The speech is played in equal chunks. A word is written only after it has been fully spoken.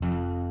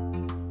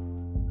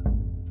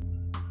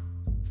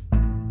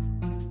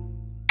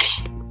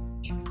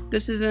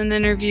This is an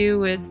interview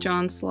with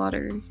John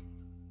Slawter.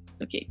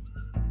 Okay.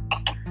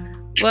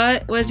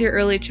 What was your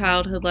early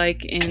childhood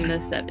like in the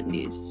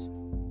 70s?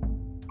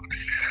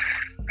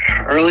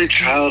 Early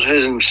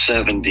childhood in the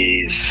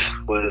 70s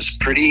was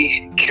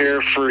pretty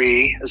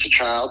carefree as a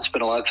child.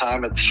 Spent a lot of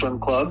time at the swim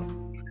club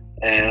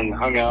and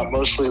hung out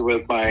mostly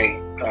with my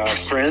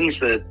friends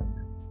that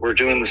were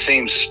doing the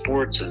same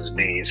sports as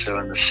me. So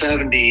in the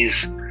 70s,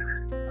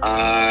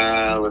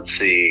 let's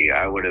see,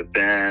 I would have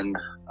been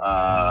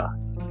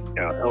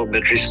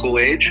elementary school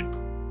age.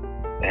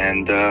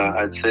 And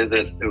I'd say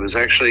that it was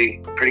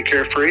actually pretty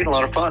carefree and a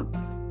lot of fun.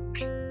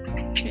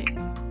 Okay.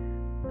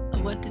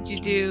 What did you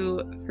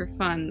do for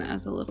fun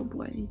as a little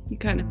boy? You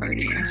kind of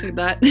already answered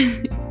that.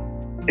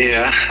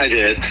 Yeah, I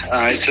did.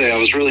 I'd say I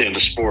was really into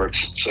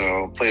sports,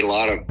 so played a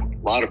lot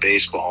of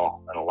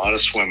baseball and a lot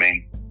of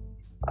swimming.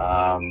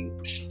 I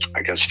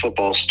guess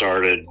football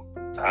started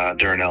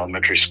during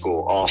elementary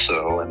school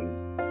also,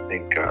 and I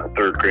think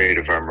third grade,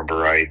 if I remember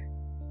right.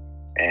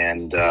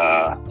 And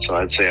so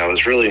I'd say I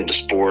was really into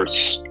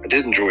sports. I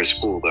did enjoy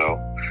school though,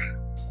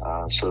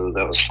 so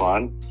that was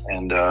fun.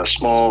 And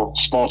small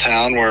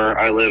town where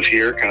I live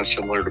here, kind of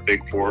similar to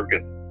Big Fork,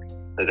 and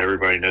that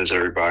everybody knows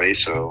everybody.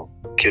 So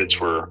kids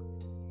were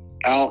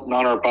out and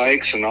on our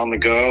bikes and on the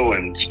go,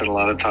 and spent a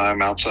lot of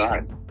time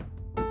outside.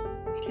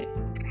 Okay.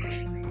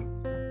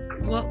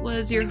 What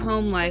was your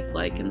home life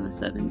like in the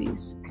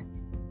 70s?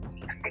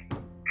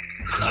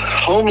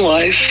 Home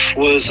life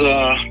was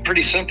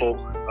pretty simple.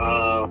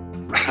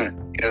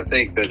 I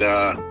think that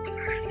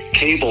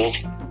cable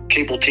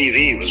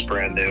TV was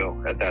brand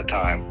new at that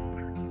time.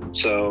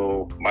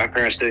 So my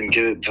parents didn't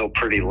get it until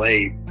pretty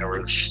late. There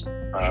was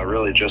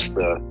really just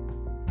the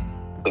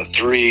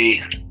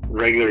three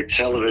regular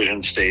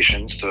television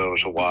stations to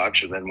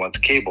watch. And then once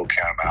cable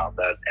came out,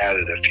 that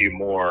added a few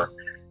more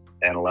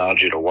and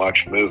allowed you to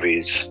watch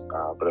movies.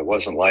 But it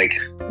wasn't like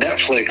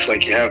Netflix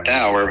like you have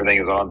now where everything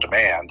is on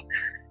demand.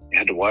 You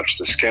had to watch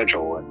the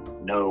schedule and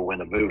know when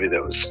the movie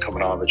that was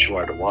coming on that you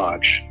wanted to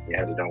watch. You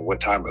had to know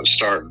what time it was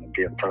starting and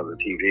be in front of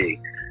the TV.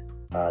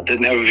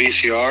 Didn't have a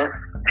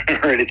VCR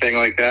or anything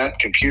like that.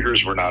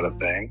 Computers were not a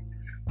thing.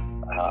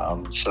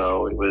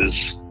 So it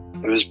was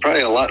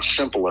probably a lot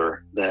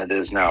simpler than it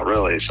is now,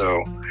 really.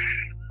 So,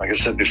 like I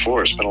said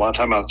before, spent a lot of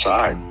time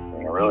outside.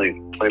 I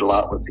really played a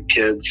lot with the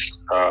kids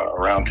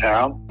around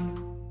town,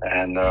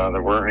 and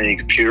there weren't any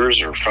computers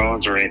or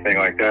phones or anything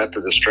like that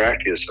to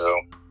distract you.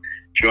 So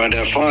if you wanted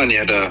to have fun, you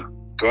had to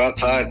go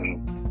outside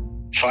and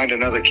find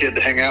another kid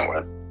to hang out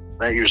with.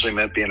 That usually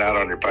meant being out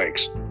on your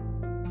bikes.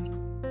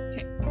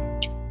 Okay.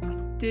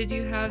 Did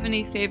you have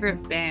any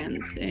favorite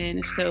bands? And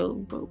if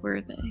so, what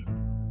were they?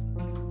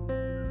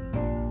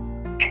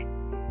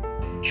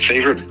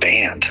 Favorite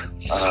band?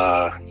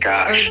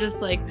 Gosh. Or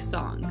just like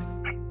songs?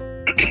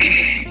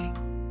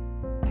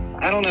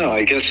 I don't know.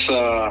 I guess,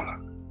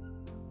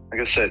 like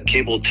I said,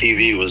 cable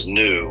TV was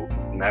new,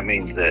 and that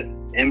means that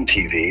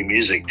MTV,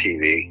 music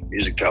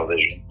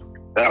television,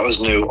 that was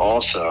new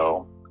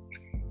also.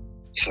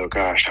 So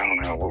gosh, I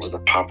don't know, what were the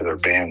popular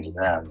bands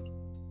then?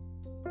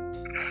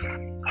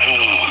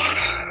 I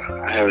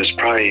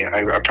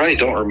probably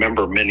don't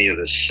remember many of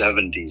the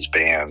 70s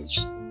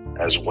bands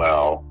as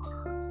well.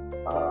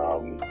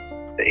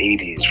 The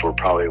 80s were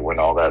probably when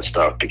all that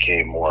stuff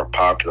became more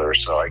popular.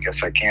 So I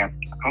guess I think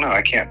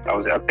I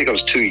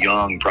was too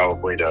young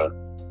probably to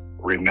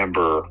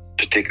remember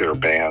particular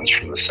bands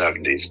from the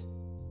 70s.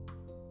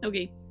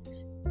 Okay.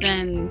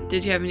 Then,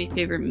 did you have any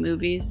favorite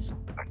movies?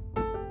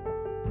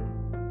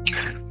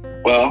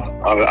 Well,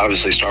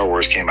 obviously Star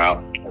Wars came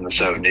out in the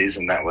 70s,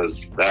 and that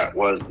was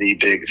the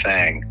big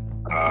thing,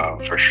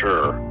 for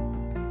sure.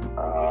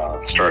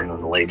 Starting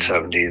in the late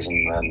 70s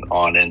and then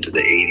on into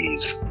the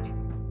 80s.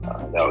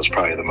 That was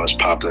probably the most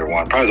popular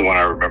one, probably the one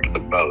I remember the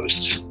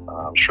most.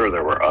 I'm sure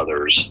there were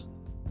others.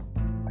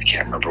 I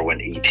can't remember when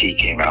E.T.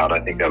 came out. I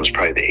think that was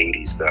probably the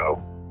 80s,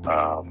 though.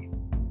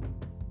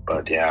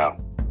 But yeah.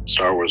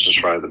 Star Wars was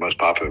probably the most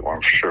popular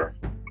one for sure.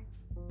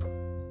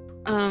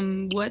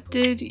 What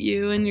did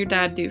you and your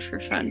dad do for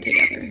fun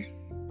together?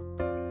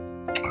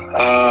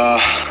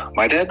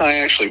 My dad and I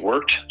actually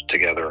worked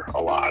together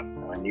a lot.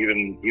 I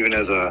mean, even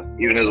as a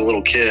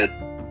little kid,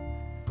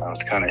 I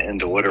was kind of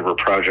into whatever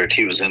project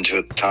he was into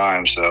at the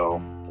time.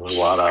 So there was a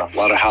lot of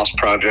house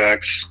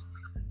projects.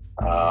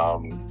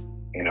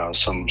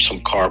 Some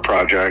car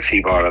projects.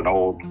 He bought an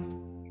old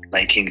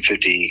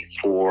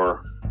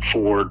 1954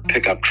 Ford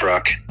pickup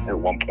truck at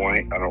one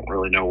point. I don't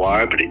really know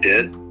why, but he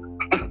did.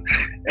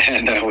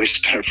 And we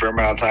spent a fair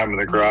amount of time in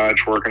the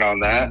garage working on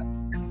that.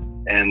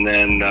 And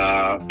then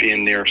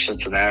being near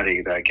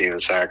Cincinnati, that gave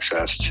us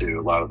access to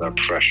a lot of the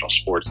professional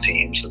sports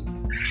teams. And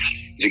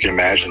as you can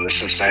imagine, the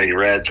Cincinnati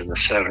Reds in the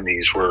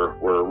 70s were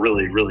a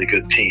really, really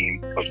good team.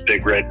 The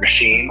Big Red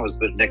Machine was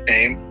the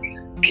nickname.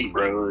 Pete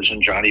Rose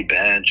and Johnny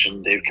Bench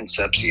and Dave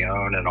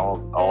Concepcion and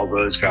all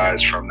those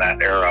guys from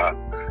that era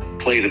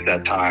played at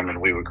that time,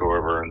 and we would go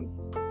over and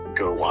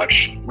go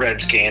watch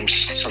Reds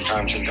games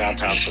sometimes in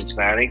downtown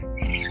Cincinnati.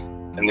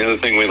 And the other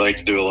thing we liked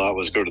to do a lot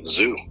was go to the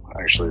zoo.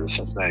 Actually, the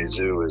Cincinnati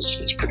Zoo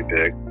is pretty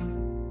big,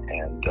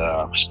 and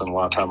and spent a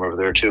lot of time over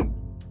there too.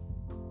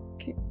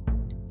 Okay.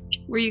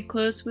 Were you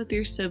close with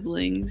your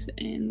siblings,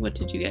 and what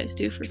did you guys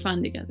do for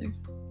fun together?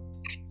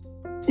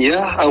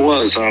 Yeah, I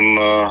was. I'm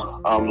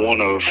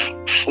one of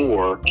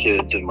 4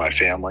 kids in my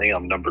family.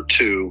 I'm number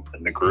 2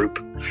 in the group.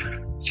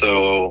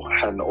 So I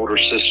had an older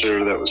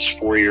sister that was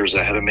 4 years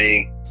ahead of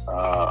me,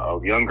 a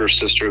younger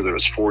sister that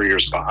was 4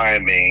 years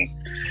behind me,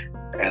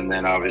 and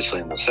then obviously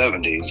in the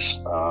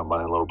 70s,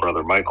 my little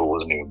brother Michael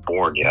wasn't even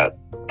born yet.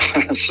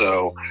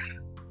 So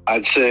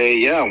I'd say,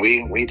 yeah,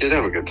 we did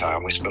have a good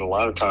time. We spent a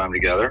lot of time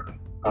together.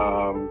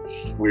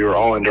 We were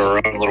all into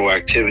our own little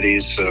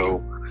activities,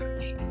 so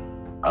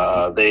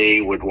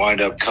they would wind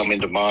up coming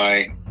to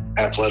my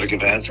athletic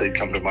events. They'd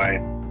come to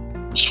my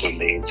swim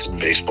meets and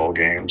baseball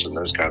games and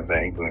those kind of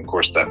things. And of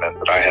course, that meant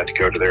that I had to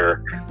go to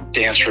their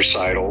dance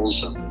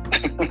recitals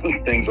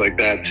and things like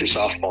that, to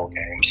softball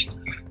games.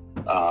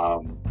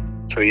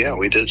 So yeah,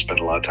 we did spend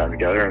a lot of time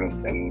together,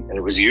 and it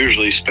was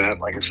usually spent,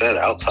 like I said,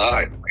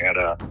 outside. We had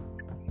a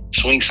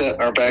swing set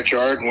in our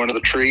backyard in one of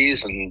the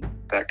trees, and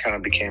that kind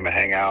of became a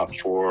hangout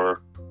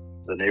for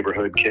the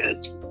neighborhood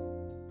kids.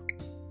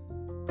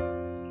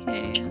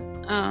 Okay.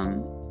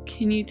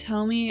 Can you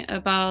tell me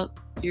about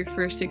your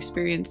first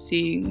experience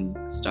seeing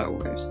Star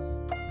Wars?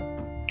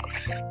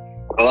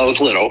 Well, I was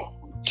little,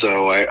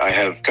 so I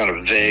have kind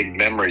of vague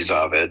memories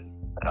of it.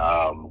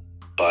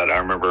 But I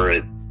remember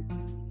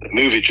the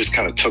movie just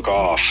kind of took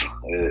off.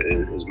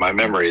 My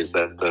memory is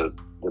that the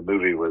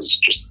movie was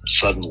just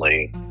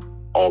suddenly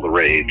all the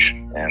rage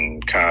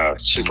and kind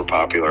of super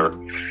popular.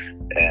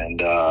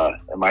 And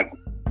my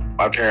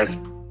parents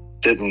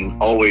didn't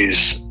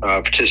always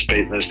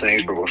participate in those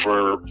things, but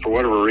for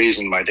whatever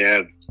reason, my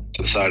dad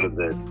decided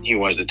that he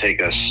wanted to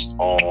take us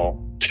all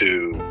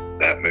to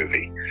that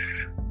movie.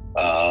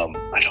 I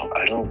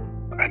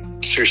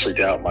seriously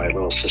doubt my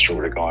little sister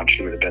would have gone.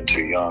 She would have been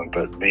too young.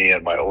 But me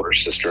and my older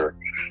sister,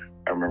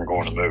 I remember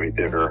going to the movie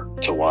theater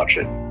to watch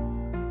it.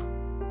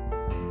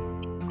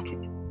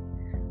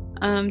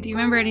 Do you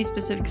remember any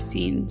specific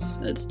scenes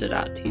that stood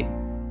out to you?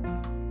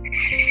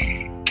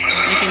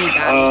 Like any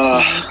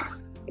battle scenes?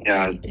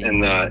 Yeah,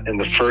 in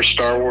the first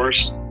Star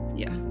Wars.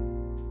 Yeah.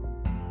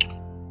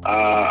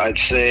 I'd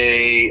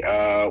say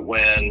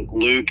when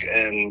Luke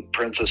and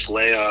Princess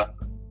Leia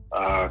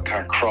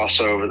kind of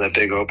cross over that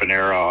big open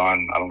area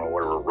on, I don't know,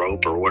 whatever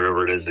rope or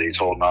whatever it is that he's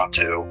holding on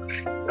to.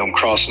 I'm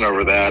crossing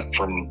over that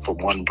from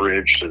one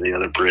bridge to the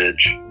other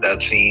bridge.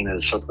 That scene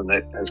is something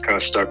that has kind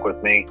of stuck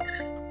with me.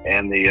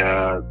 And the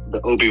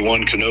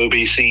Obi-Wan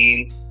Kenobi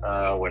scene,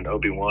 when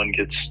Obi-Wan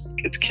gets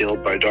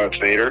killed by Darth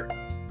Vader,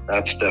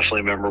 that's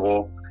definitely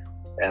memorable.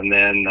 And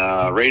then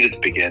right at the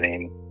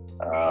beginning,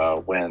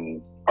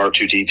 when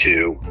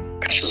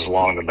R2-D2 passes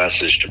along the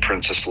message to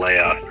Princess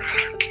Leia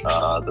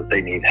that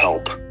they need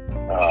help,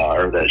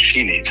 or that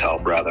she needs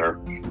help, rather,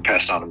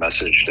 passed on a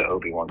message to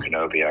Obi-Wan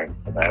Kenobi. I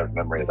have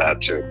memory of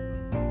that too.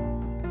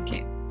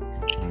 Okay.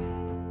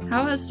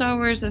 How has Star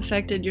Wars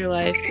affected your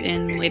life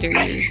in later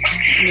years,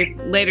 in your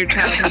later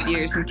childhood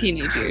years and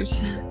teenage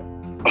years?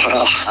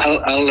 Well,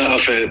 I don't know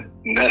if it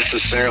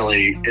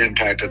necessarily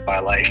impacted my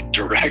life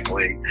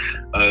directly,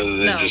 other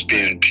than just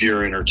being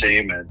pure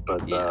entertainment.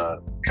 But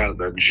kind of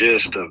the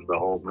gist of the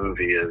whole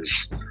movie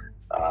is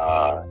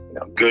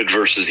good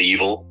versus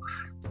evil,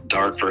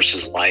 dark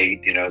versus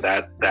light,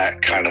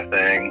 that kind of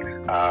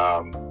thing,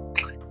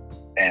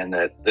 and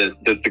that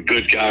the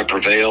good guy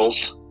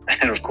prevails.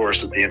 And of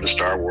course, at the end of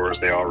Star Wars,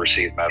 they all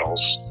receive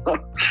medals,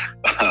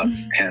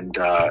 and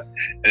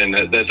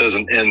that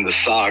doesn't end the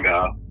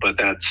saga, but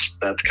that's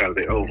kind of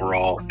the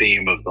overall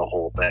theme of the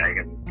whole thing.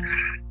 And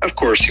of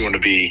course, you want to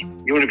be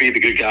the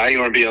good guy, you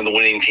want to be on the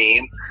winning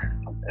team.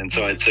 And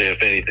so I'd say,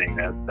 if anything,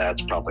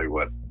 that's probably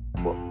what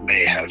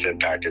may have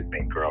impacted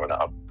me growing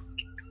up.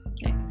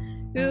 Okay.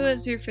 Who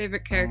was your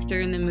favorite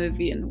character in the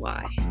movie and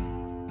why?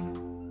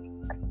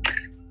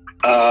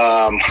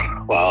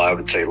 Well, I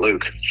would say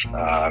Luke,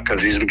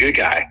 because he's the good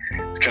guy.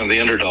 He's kind of the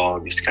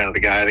underdog. He's kind of the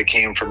guy that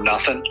came from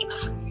nothing,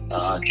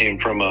 came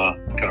from a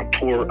kind of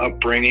poor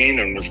upbringing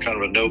and was kind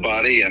of a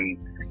nobody, and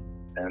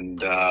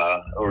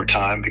over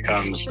time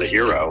becomes the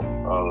hero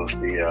of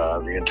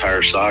the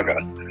entire saga.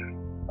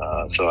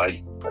 So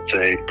I'd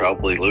say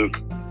probably Luke.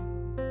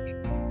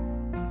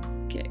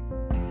 Okay.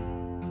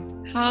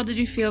 How did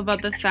you feel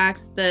about the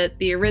fact that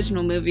the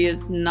original movie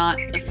is not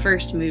the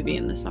first movie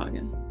in the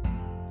saga?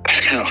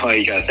 Well,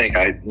 you gotta think,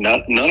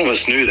 none of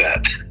us knew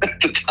that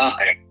at the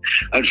time.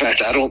 In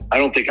fact, I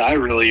don't think I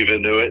really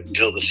even knew it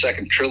until the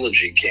second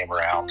trilogy came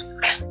around.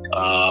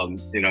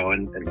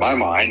 In my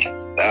mind,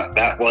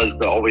 that was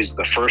always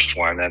the first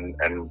one,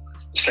 and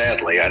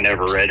sadly, I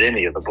never read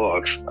any of the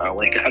books. I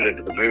only got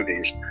into the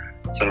movies,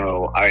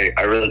 so I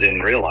really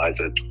didn't realize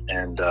it.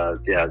 And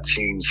it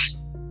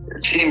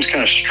seems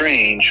kind of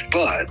strange,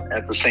 but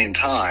at the same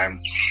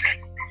time,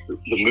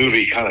 the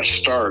movie kind of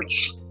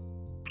starts.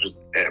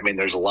 I mean,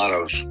 there's a lot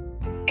of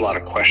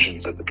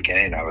questions at the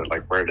beginning of it,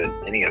 like, where did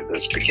any of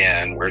this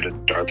begin? Where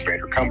did Darth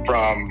Vader come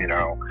from?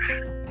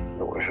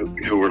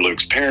 Who were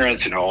Luke's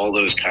parents? All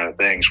those kind of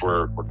things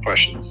were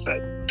questions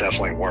that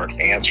definitely weren't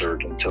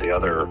answered until the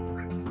other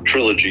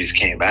trilogies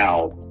came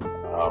out.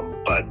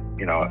 But,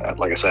 you know,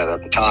 like I said,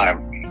 at the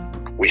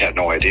time, we had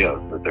no idea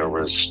that there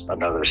was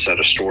another set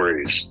of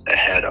stories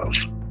ahead of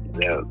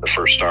the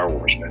first Star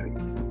Wars movie.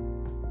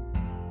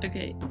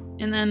 Okay.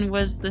 And then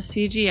was the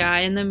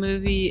CGI in the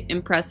movie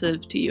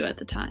impressive to you at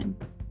the time?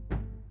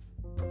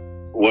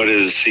 What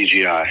is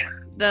CGI?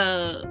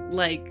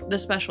 The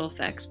special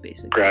effects,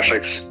 basically.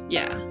 Graphics?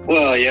 Yeah.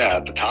 Well, yeah,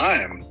 at the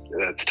time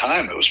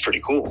it was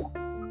pretty cool.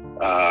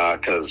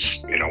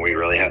 Because, you know, we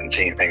really hadn't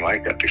seen anything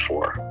like that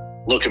before.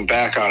 Looking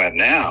back on it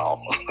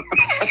now,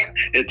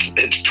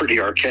 it's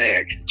pretty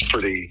archaic. It's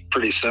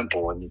pretty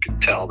simple, and you can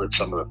tell that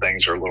some of the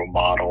things are little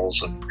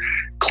models and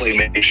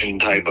claymation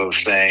type of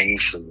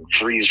things and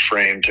freeze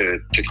frame to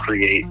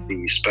create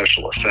the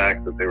special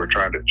effect that they were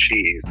trying to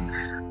achieve.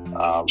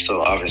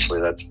 So obviously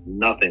that's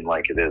nothing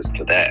like it is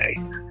today.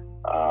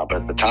 But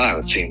at the time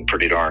it seemed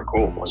pretty darn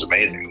cool. It was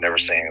amazing. Never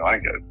seen anything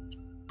like it.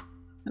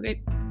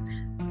 Okay.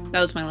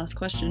 That was my last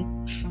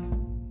question.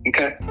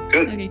 Okay,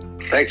 good. Okay.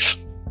 Thanks.